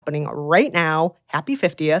happening right now. Happy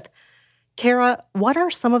 50th. Kara, what are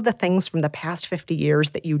some of the things from the past 50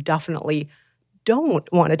 years that you definitely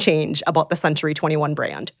don't want to change about the Century 21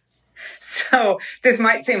 brand? So this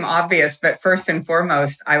might seem obvious, but first and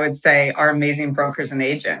foremost, I would say our amazing brokers and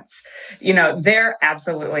agents. They're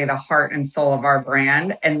absolutely the heart and soul of our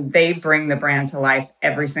brand, and they bring the brand to life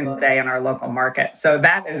every single day in our local market. So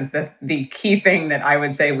that is the key thing that I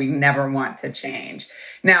would say we never want to change.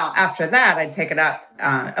 Now, after that, I'd take it up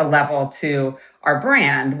a level to our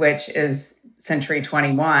brand, which is Century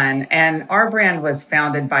 21. And our brand was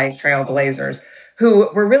founded by trailblazers who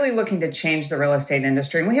were really looking to change the real estate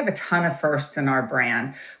industry. And we have a ton of firsts in our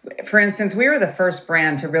brand. For instance, we were the first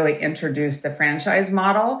brand to really introduce the franchise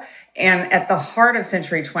model. And at the heart of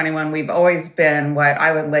Century 21, we've always been what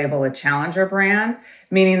I would label a challenger brand,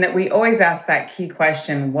 meaning that we always ask that key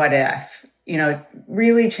question, what if?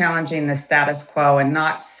 Really challenging the status quo and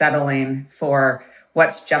not settling for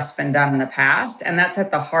what's just been done in the past. And that's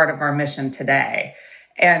at the heart of our mission today.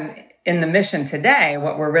 And in the mission today,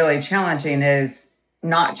 what we're really challenging is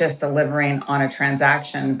not just delivering on a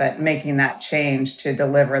transaction, but making that change to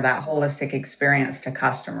deliver that holistic experience to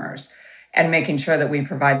customers and making sure that we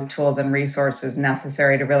provide the tools and resources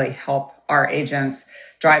necessary to really help our agents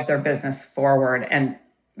drive their business forward and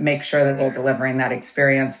make sure that they're delivering that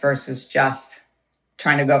experience versus just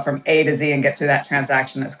trying to go from A to Z and get through that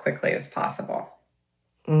transaction as quickly as possible.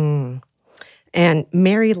 And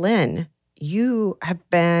Mary Lynn, you have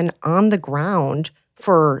been on the ground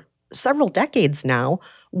for several decades now.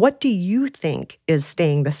 What do you think is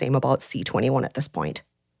staying the same about C21 at this point?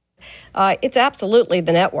 It's absolutely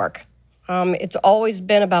the network. It's always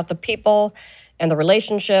been about the people and the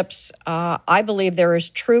relationships. I believe there is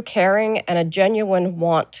true caring and a genuine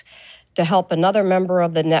want to help another member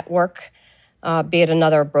of the network, be it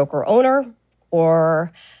another broker owner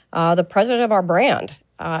or the president of our brand.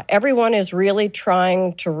 Everyone is really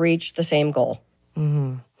trying to reach the same goal.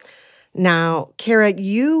 Mm-hmm. Now, Kara,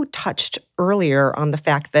 you touched earlier on the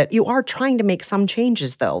fact that you are trying to make some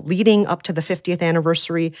changes, though. Leading up to the 50th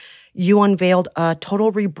anniversary, you unveiled a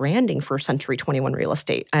total rebranding for Century 21 Real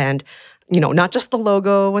Estate. And, not just the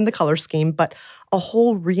logo and the color scheme, but a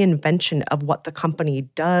whole reinvention of what the company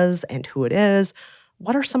does and who it is.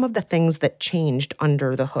 What are some of the things that changed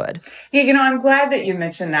under the hood? Yeah, I'm glad that you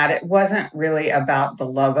mentioned that. It wasn't really about the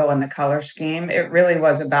logo and the color scheme. It really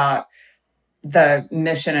was about the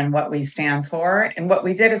mission and what we stand for. And what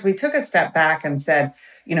we did is we took a step back and said,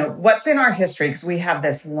 what's in our history? Because we have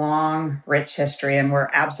this long, rich history and we're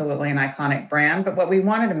absolutely an iconic brand. But what we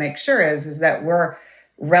wanted to make sure is that we're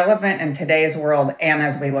relevant in today's world and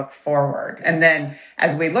as we look forward. And then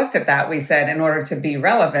as we looked at that, we said, in order to be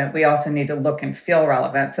relevant, we also need to look and feel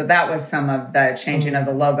relevant. So that was some of the changing of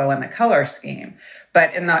the logo and the color scheme.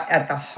 But at the